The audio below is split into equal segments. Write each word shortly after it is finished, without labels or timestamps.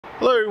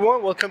Hello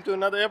everyone, welcome to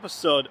another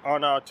episode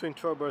on our twin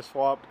turbo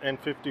swapped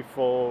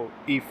N54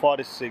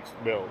 E46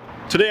 build.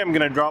 Today I'm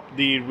gonna drop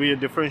the rear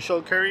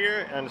differential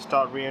carrier and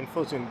start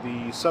reinforcing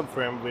the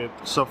subframe with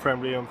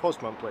subframe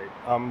reinforcement plate.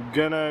 I'm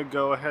gonna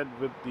go ahead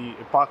with the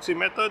epoxy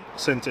method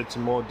since it's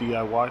more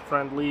DIY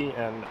friendly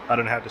and I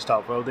don't have to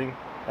start welding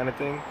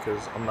anything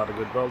because I'm not a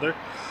good welder.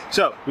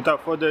 So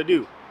without further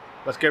ado,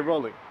 let's get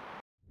rolling.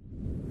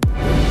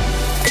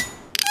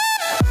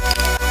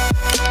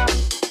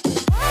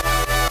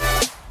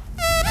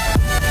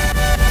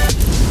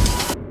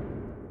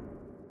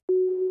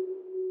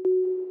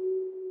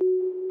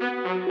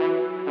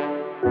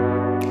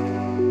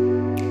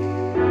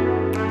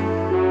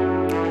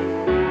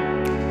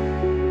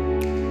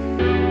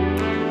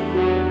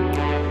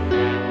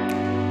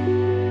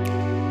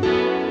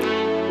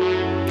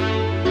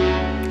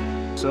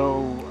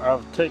 So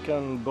I've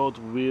taken both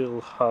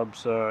wheel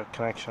hubs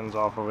connections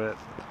off of it.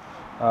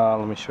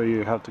 Let me show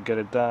you how to get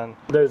it done.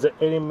 There's an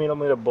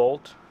 80mm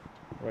bolt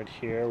right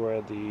here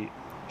where the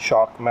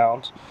shock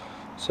mounts.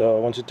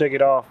 So once you take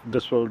it off,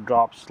 this will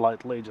drop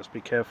slightly. Just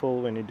be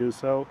careful when you do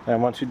so.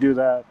 And once you do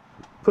that,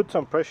 put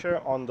some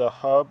pressure on the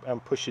hub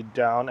and push it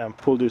down and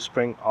pull the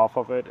spring off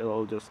of it.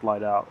 It'll just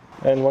slide out.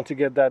 And once you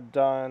get that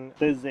done,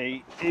 there's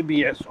a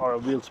ABS or a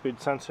wheel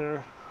speed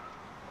sensor.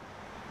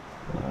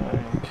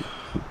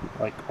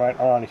 Like right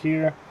around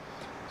here.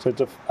 So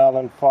it's a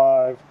Allen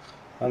 5.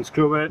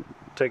 Unscrew it,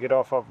 take it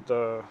off of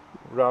the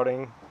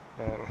routing,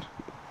 and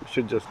it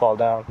should just fall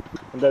down.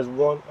 And there's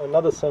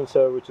another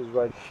sensor which is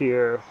right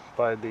here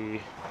by the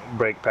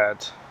brake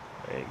pads.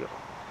 There you go.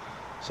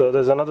 So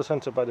there's another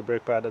sensor by the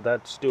brake pad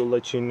that still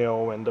lets you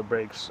know when the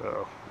brakes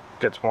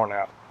gets worn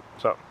out.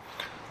 So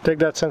take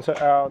that sensor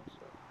out.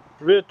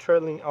 Rear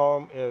trailing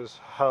arm is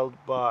held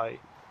by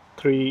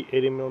 3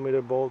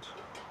 80mm bolts.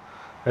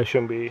 It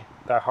shouldn't be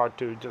that hard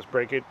to just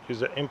break it,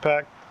 use the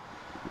impact.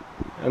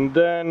 And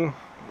then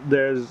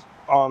there's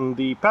on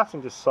the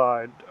passenger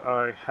side,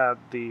 I had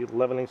the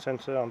leveling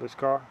sensor on this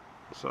car.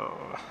 So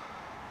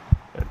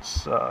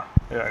it's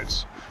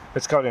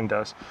it's covered in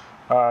dust.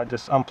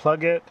 Just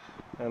unplug it,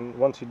 and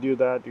once you do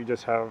that, you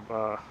just have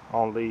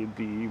only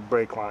the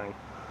brake line.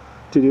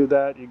 To do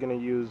that, you're gonna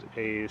use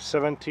a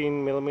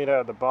 17mm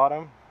at the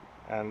bottom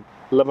and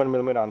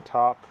 11mm on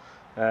top,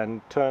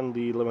 and turn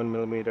the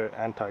 11mm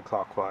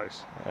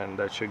anti-clockwise, and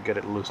that should get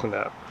it loosened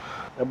up.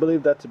 I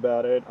believe that's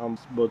about it on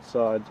both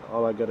sides.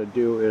 All I gotta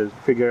do is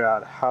figure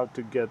out how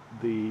to get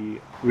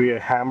the rear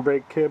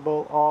handbrake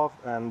cable off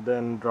and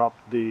then drop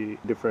the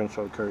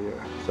differential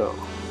carrier. So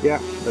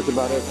yeah, that's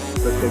about it.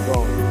 Let's get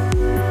going.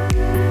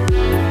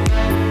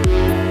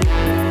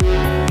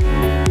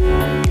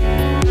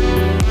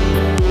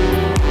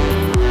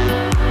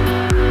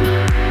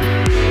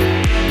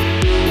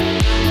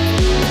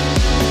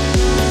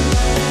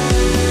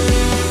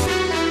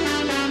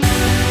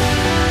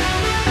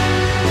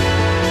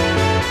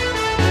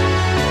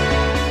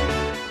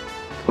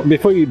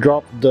 Before you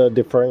drop the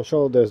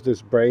differential, there's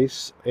this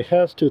brace. It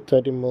has two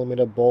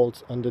 30mm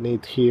bolts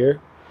underneath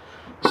here,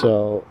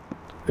 so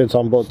it's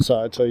on both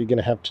sides. So you're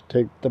gonna have to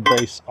take the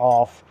brace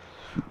off.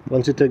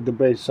 Once you take the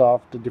brace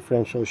off, the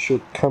differential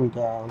should come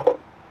down.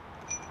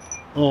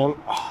 And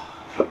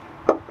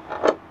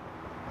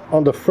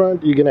on the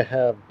front, you're gonna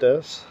have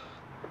this.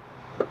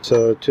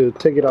 So to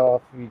take it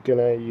off, you're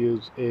gonna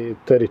use a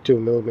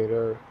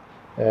 32mm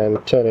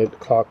and turn it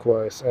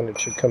clockwise, and it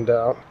should come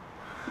down.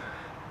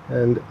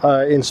 And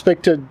I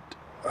inspected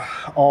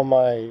all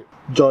my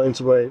joints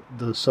where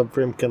the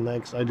subframe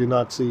connects. I do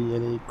not see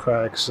any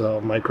cracks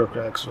or micro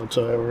cracks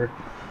whatsoever.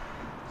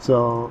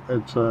 So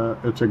it's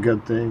a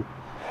good thing.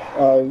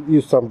 I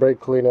used some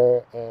brake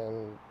cleaner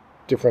and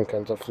different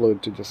kinds of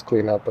fluid to just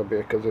clean up a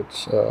bit because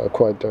it's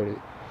quite dirty.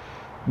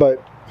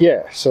 But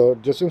yeah, so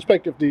just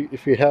inspect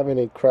if you have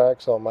any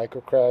cracks or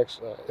micro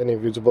cracks, any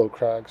visible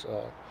cracks.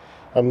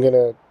 I'm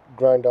gonna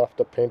grind off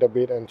the paint a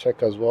bit and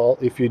check as well.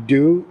 If you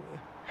do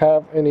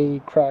have any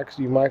cracks,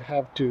 you might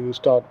have to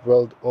start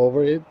weld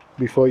over it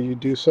before you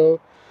do so.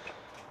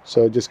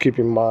 So just keep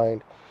in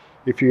mind,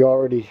 if you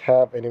already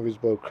have any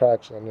visible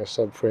cracks on your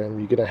subframe,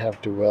 you're gonna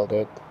have to weld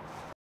it.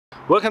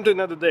 Welcome to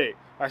another day.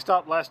 I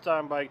stopped last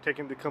time by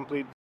taking the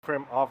complete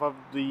frame off of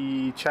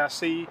the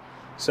chassis.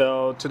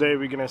 So today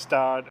we're gonna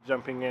start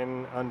jumping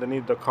in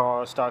underneath the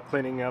car, start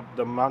cleaning up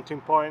the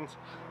mounting points,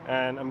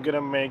 and I'm gonna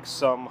make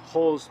some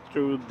holes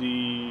through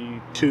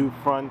the two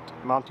front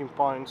mounting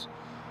points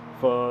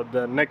for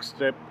the next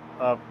step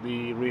of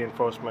the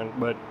reinforcement.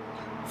 But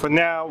for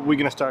now, we're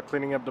gonna start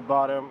cleaning up the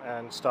bottom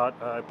and start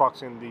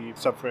epoxying the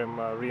subframe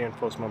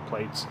reinforcement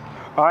plates.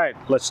 Alright,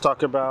 let's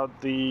talk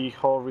about the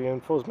whole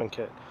reinforcement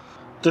kit.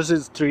 This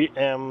is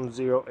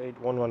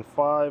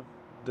 3M08115.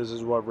 This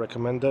is what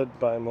recommended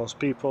by most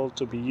people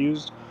to be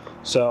used.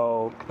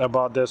 So I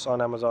bought this on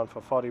Amazon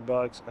for 40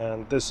 bucks,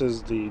 and this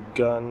is the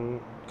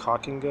gun,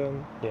 cocking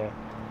gun. Yeah,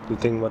 the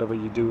thing whatever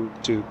you do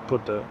to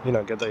put the,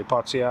 get the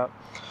epoxy out.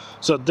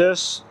 So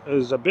this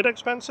is a bit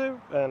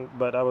expensive,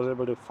 but I was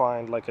able to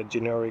find like a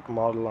generic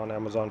model on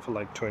Amazon for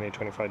like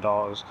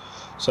 $20–25.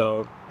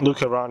 So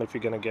look around if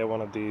you're gonna get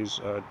one of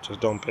these. Just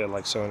don't pay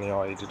like $70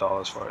 or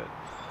 $80 for it.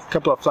 A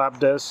couple of flap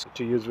discs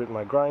to use with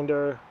my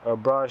grinder, a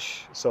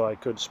brush so I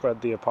could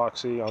spread the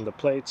epoxy on the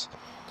plates.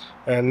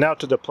 And now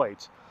to the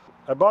plates.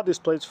 I bought these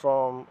plates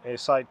from a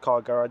site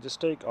called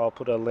GarageStick. I'll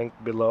put a link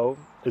below.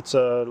 It's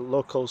a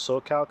local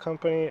SoCal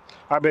company.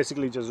 I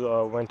basically just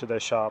went to their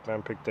shop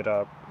and picked it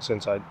up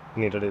since I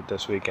needed it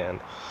this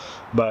weekend.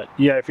 But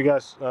yeah, if you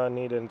guys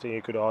need anything,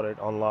 you could order it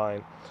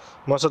online.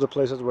 Most of the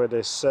places where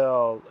they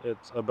sell,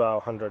 it's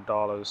about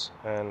 $100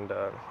 and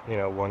you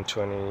know,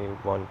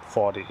 $120,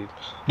 $140,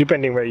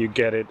 depending where you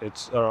get it.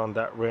 It's around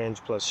that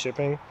range plus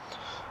shipping.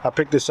 I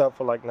picked this up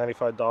for like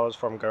 $95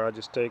 from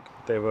GarageStick.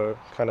 They were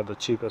kind of the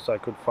cheapest I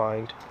could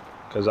find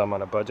because I'm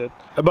on a budget.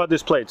 About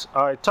these plates,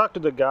 I talked to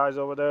the guys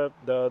over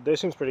there. They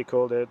seem pretty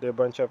cool. They're a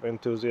bunch of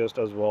enthusiasts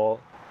as well.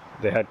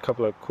 They had a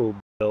couple of cool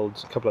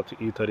builds, a couple of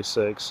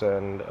E46,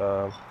 and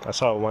I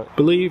saw one. I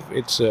believe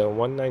it's a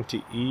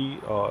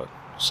 190E or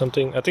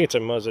something. I think it's a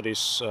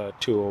Mercedes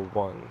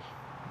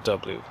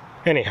 201W.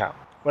 Anyhow,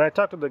 when I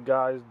talked to the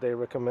guys, they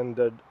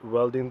recommended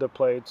welding the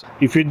plates.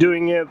 If you're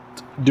doing it,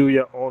 do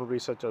your own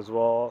research as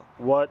well.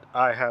 What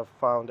I have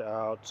found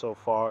out so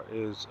far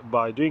is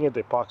by doing it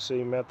the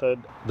epoxy method,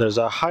 there's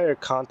a higher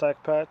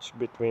contact patch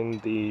between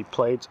the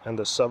plates and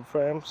the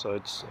subframe, so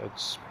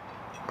it's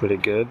pretty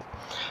good.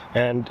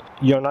 And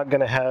you're not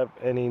gonna have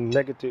any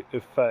negative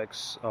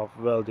effects of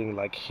welding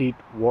like heat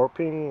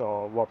warping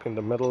or warping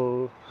the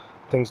metal,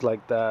 things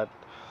like that.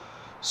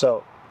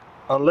 So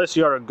unless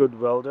you're a good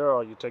welder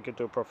or you take it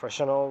to a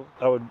professional,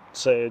 I would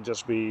say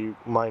just be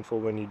mindful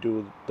when you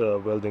do the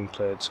welding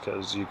plates,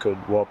 because you could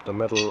warp the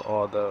metal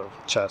or the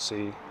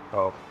chassis,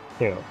 or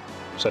you know,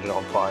 set it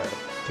on fire,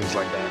 things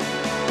like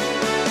that.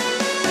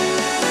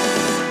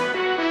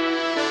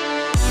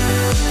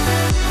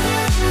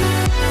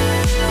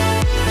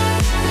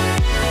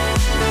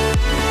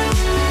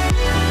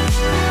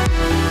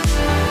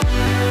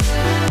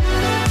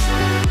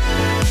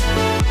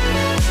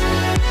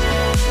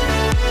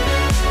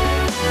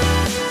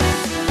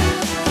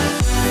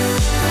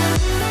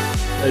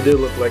 I do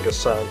look like a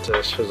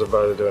scientist who's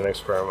about to do an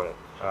experiment.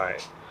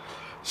 Alright.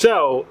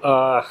 So,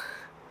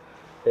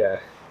 yeah.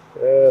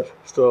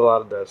 Still a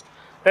lot of dust.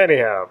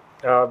 Anyhow,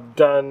 I've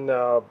done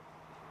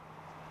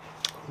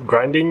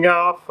grinding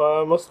off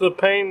most of the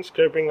paint,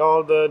 scraping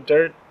all the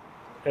dirt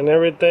and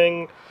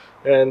everything,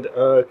 and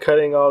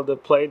cutting all the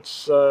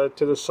plates to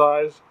the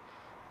size.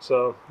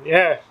 So,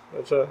 yeah,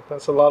 that's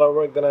a lot of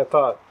work than I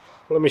thought.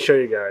 Let me show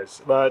you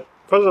guys. But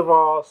first of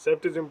all,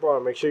 safety is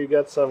important. Make sure you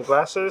get some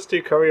glasses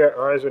to cover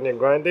your eyes when you're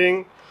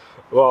grinding.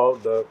 Well,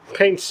 the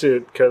paint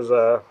suit, because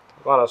a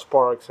lot of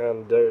sparks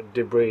and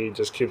debris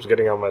just keeps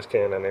getting on my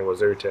skin and it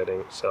was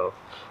irritating. So,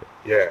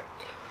 yeah.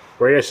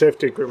 Wear your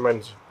safety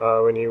equipment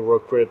when you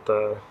work with,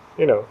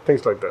 you know,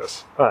 things like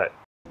this. Alright.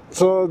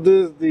 So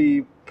this is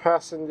the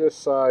passenger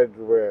side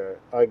rear.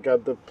 I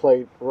got the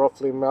plate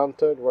roughly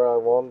mounted where I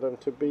want them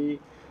to be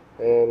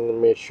and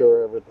make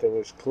sure everything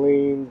is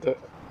cleaned.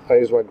 I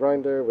use my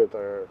grinder with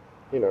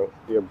you know,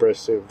 the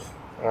abrasive,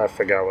 I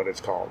forgot what it's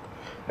called.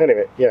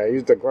 Anyway, yeah, I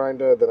used the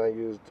grinder, then I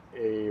used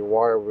a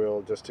wire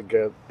wheel just to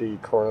get the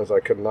corners I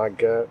could not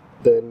get.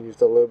 Then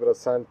used a little bit of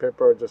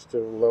sandpaper just to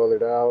level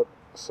it out.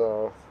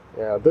 So,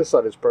 yeah, this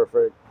side is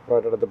perfect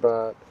right out of the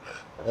bat.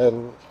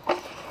 And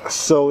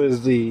so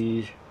is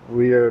the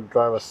rear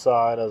driver's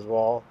side as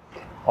well.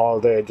 All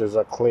the edges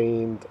are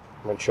cleaned.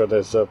 Make sure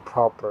there's a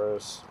proper,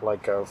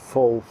 like a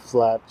full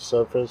flat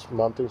surface,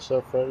 mounting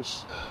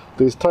surface.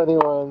 These tiny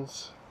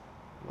ones,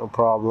 no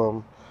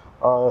problem.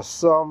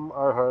 Some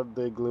I heard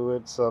they glue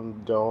it,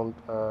 some don't.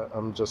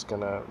 I'm just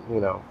gonna, you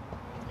know,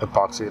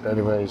 epoxy it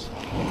anyways.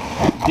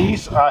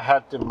 These I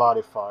had to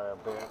modify a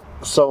bit.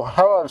 So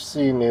how I've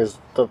seen is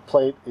the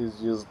plate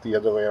is used the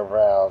other way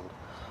around.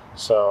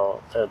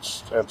 So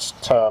it's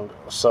turned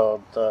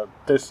so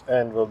this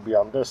end will be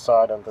on this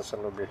side and this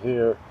end will be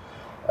here.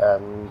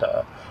 And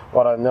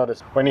what I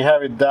noticed, when you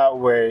have it that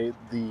way,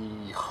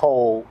 the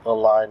hole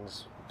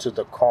aligns to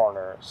the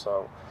corner,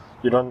 so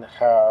you don't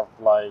have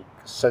like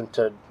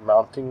centered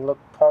mounting look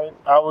point.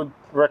 I would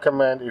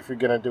recommend, if you're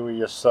gonna do it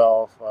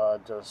yourself,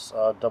 just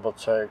double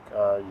check,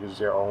 use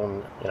your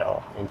own, you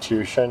know,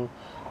 intuition.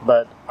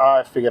 But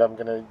I figured I'm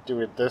gonna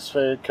do it this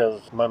way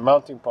because my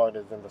mounting point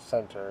is in the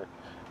center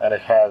and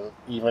it has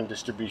even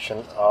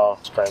distribution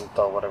of strength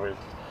or whatever.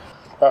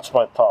 That's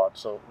my thought.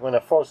 So when a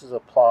force is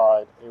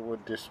applied, it would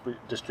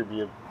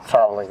distribute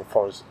traveling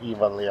force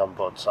evenly on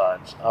both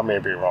sides. I may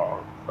be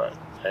wrong, but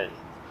hey.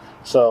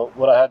 So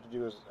what I had to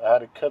do is I had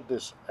to cut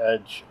this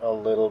edge a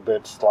little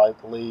bit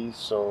slightly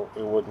so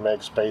it would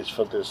make space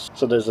for this.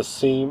 So there's a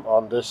seam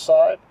on this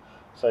side,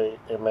 so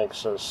it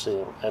makes a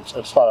seam.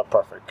 It's not a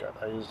perfect cut.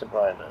 I used a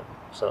grinder,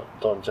 so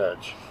don't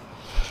judge.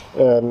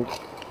 And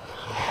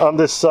on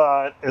this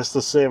side, it's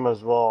the same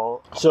as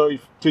well. So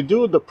to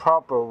do it the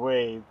proper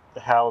way,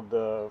 how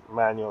the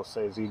manual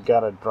says, you're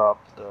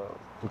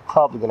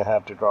probably gonna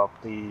have to drop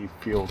the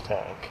fuel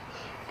tank,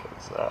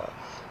 because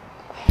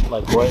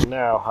like right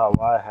now how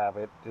I have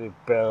it, it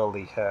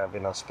barely have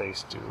enough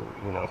space to,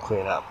 you know,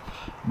 clean up.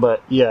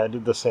 But yeah, I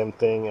did the same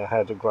thing. I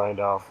had to grind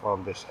off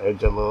on this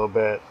edge a little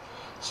bit,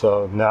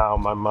 so now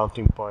my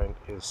mounting point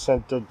is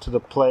centered to the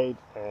plate,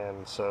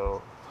 and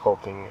so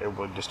hoping it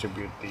would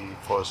distribute the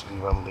force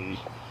evenly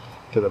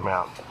to the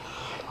mount.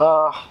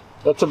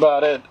 That's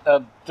about it.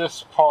 At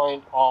this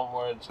point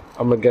onwards,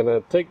 I'm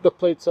gonna take the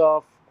plates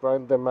off,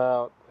 grind them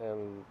out,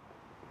 and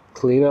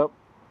clean up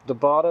the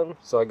bottom.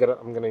 So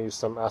I'm gonna use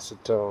some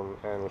acetone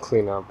and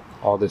clean up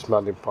all these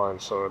mounting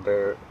points so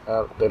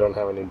they don't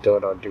have any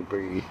dirt or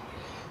debris.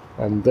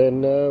 And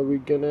then we're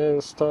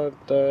gonna start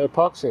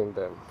epoxying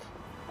them.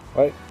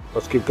 Right?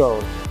 Let's keep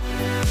going.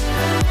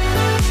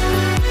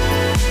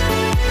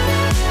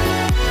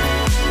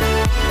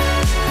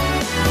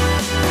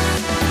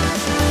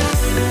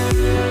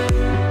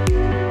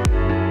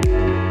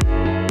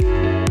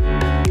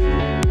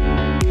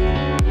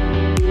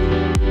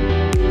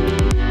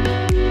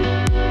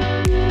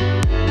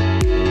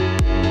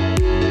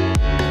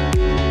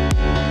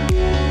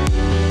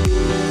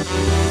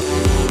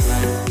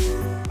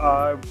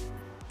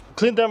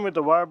 Cleaned them with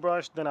the wire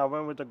brush, then I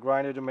went with the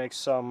grinder to make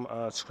some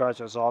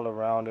scratches all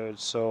around it,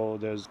 so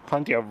there's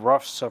plenty of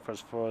rough surface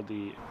for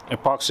the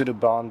epoxy to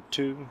bond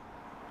to.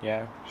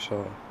 Yeah,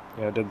 so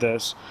yeah, I did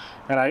this,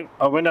 and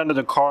I went under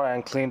the car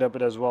and cleaned up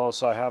it as well.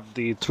 So I have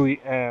the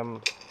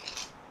 3M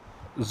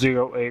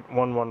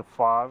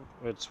 08115.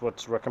 It's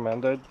what's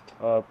recommended,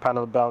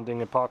 panel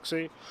bounding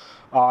epoxy.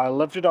 I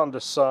left it on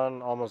the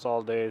sun almost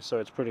all day, so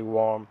it's pretty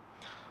warm.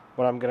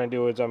 What I'm gonna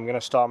do is I'm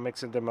gonna start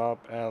mixing them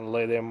up and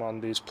lay them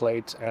on these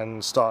plates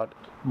and start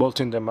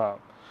bolting them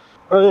up.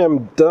 I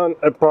am done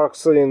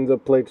epoxying the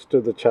plates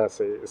to the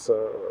chassis,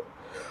 so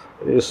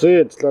you see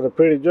it's not a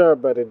pretty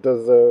job, but it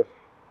does a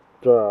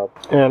job.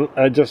 And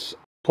I just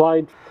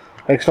applied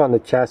extra on the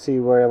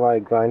chassis where I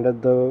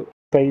grinded the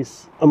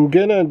face. I'm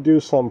gonna do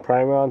some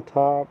primer on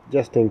top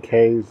just in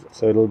case,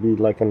 so it'll be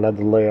like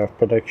another layer of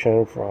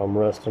protection from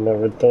rust and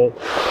everything.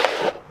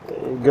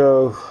 There you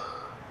go.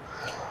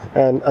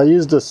 And I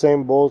used the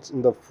same bolts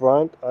in the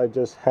front. I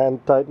just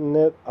hand tighten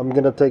it. I'm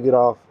gonna take it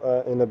off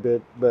in a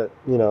bit, but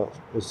you know,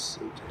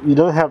 you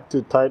don't have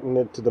to tighten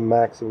it to the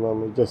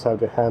maximum. You just have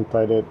to hand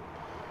tighten it,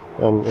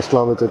 and as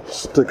long as it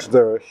sticks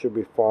there, it should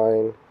be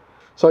fine.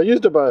 So I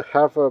used about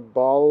half a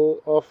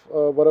bottle of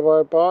whatever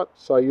I bought.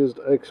 So I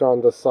used extra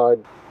on the side.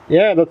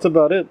 Yeah, that's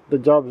about it. The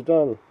job's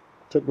done.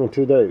 Took me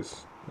 2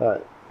 days. All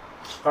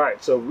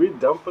right. So we're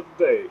done for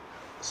the day.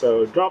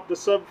 So drop the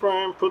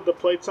subframe, put the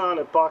plates on,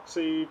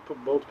 epoxy,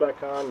 put bolts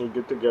back on, you're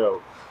good to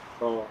go.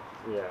 Oh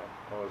yeah,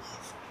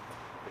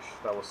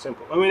 that was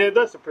simple. I mean,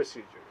 that's a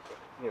procedure, but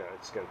you know,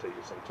 it's gonna take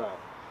you some time.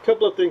 A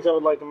couple of things I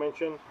would like to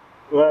mention.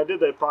 When I did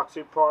the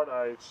epoxy part,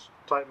 I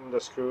tightened the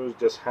screws,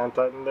 just hand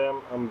tightened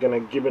them. I'm gonna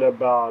give it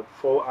about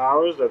 4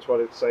 hours. That's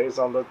what it says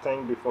on the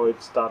thing before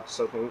it starts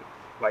something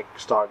like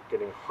start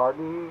getting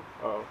hardened,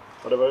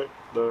 whatever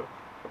the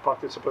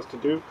epoxy is supposed to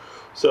do.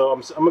 So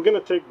I'm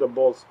gonna take the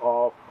bolts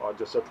off, or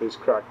just at least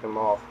crack them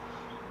off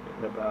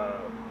in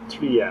about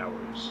 3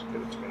 hours.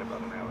 It's been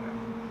about an hour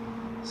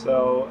now.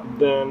 So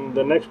then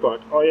the next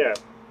part, oh yeah,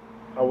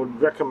 I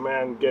would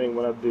recommend getting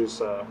one of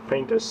these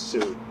painter's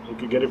suit. You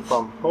could get it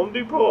from Home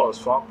Depot or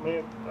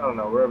Subframe, I don't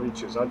know, wherever you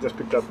choose. I just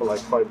picked up for like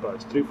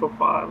 $5, 3 for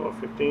 $5 or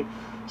 15,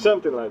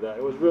 something like that.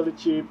 It was really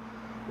cheap.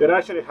 It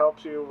actually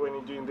helps you when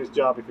you're doing this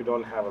job if you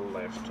don't have a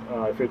lift.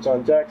 If it's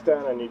on jack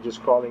stand and you're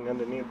just crawling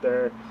underneath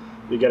there,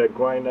 you get a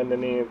grind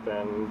underneath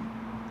and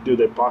do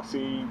the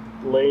epoxy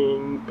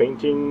laying,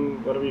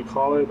 painting, whatever you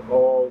call it,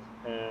 all,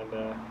 and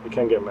it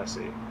can get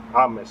messy.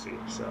 I'm messy,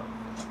 so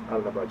I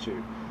don't know about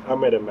you. I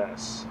made a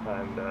mess,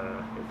 and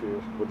if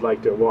you would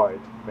like to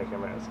avoid making a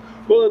mess,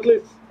 well, at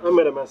least I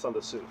made a mess on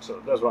the suit,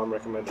 so that's why I'm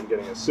recommending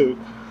getting a suit.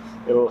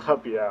 It'll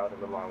help you out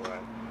in the long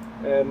run.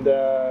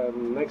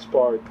 And next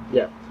part,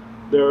 yeah.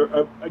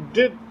 I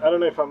don't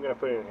know if I'm going to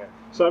put it in here.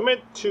 So I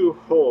made 2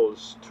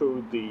 holes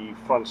through the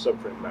front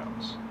subframe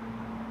mounts.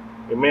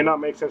 It may not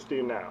make sense to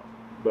you now,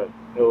 but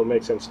it will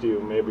make sense to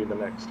you maybe in the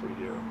next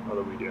video or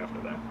the video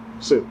after that.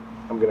 Soon,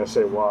 I'm going to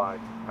say why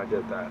I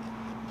did that.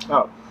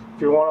 Oh,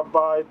 if you want to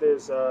buy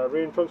this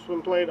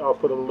reinforcement plate, I'll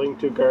put a link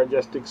to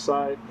Garagestic's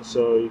site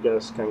so you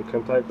guys can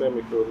contact them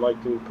if you would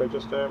like to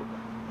purchase them.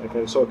 If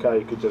in SoCal,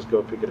 you could just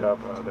go pick it up.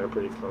 They're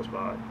pretty close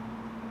by in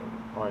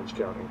Orange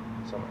County,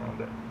 somewhere around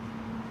there.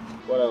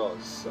 What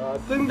else? I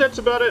think that's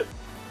about it.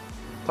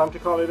 Time to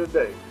call it a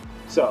day.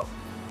 So,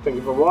 thank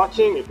you for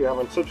watching. If you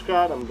haven't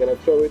subscribed, I'm gonna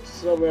throw it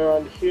somewhere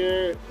around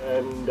here,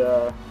 and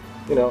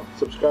you know,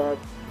 subscribe.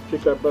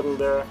 Click that button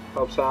there,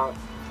 helps out.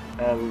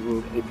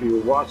 And if you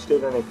watched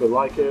it and if you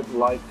like it,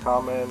 like,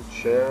 comment,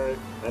 share it.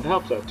 That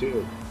helps out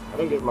too. I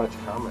don't get much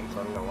comments.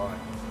 I don't know why.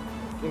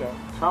 You know,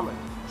 comment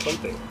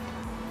something.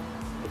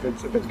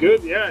 If it's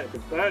good, yeah. If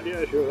it's bad,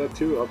 yeah, sure, that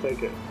too. I'll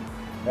take it.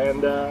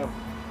 And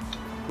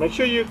make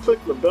sure you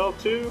click the bell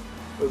too.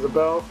 There's a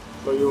bell,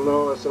 so you'll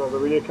know as soon as the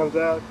video comes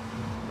out.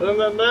 Other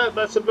than that,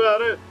 that's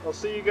about it. I'll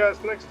see you guys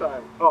next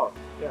time. Oh,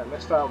 yeah,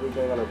 next time we're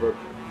going on a road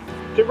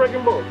trip. Keep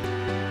breaking bolts.